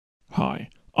Hi,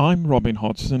 I'm Robin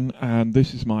Hodgson and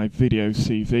this is my video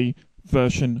CV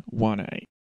version 1a.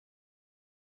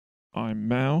 I'm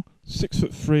male,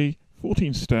 6'3",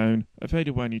 14 stone,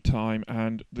 available any time,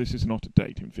 and this is not a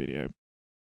dating video.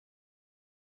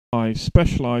 I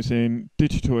specialise in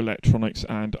digital electronics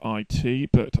and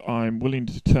IT, but I'm willing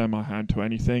to turn my hand to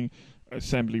anything: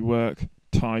 assembly work,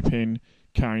 typing,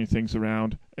 carrying things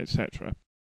around, etc.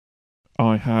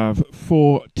 I have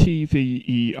 4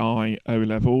 TVEI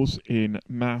O-levels in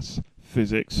maths,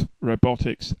 physics,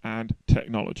 robotics and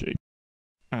technology,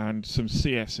 and some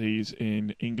CSEs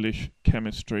in English,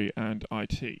 chemistry and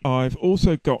IT. I've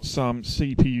also got some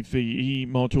CPVE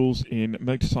modules in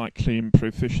motorcycling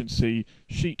proficiency,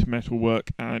 sheet metal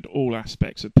work and all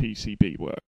aspects of PCB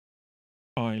work.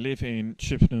 I live in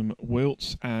Chippenham,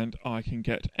 Wilts, and I can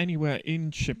get anywhere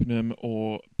in Chippenham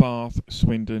or Bath,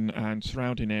 Swindon and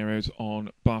surrounding areas on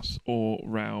bus or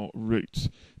rail routes.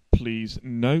 Please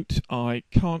note I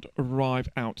can't arrive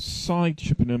outside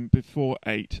Chippenham before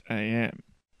 8 AM.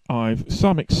 I've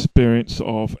some experience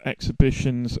of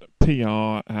exhibitions,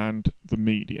 PR and the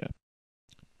media.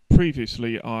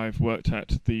 Previously I've worked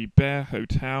at the Bear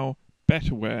Hotel,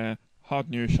 Betterware,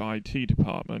 Hardnewish IT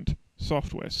department,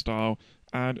 software style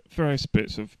and various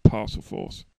bits of Parcel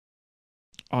Force.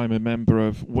 I'm a member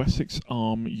of Wessex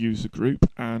Arm User Group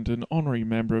and an honorary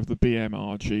member of the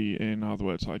BMRG, in other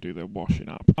words I do their washing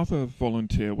up. Other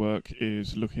volunteer work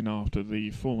is looking after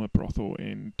the former brothel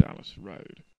in Dallas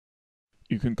Road.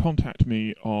 You can contact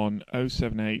me on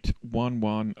 078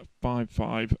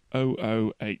 1155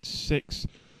 0086.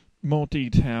 More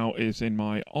detail is in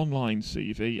my online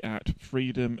CV at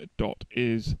freedom.is/work.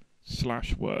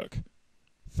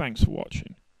 Thanks for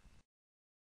watching.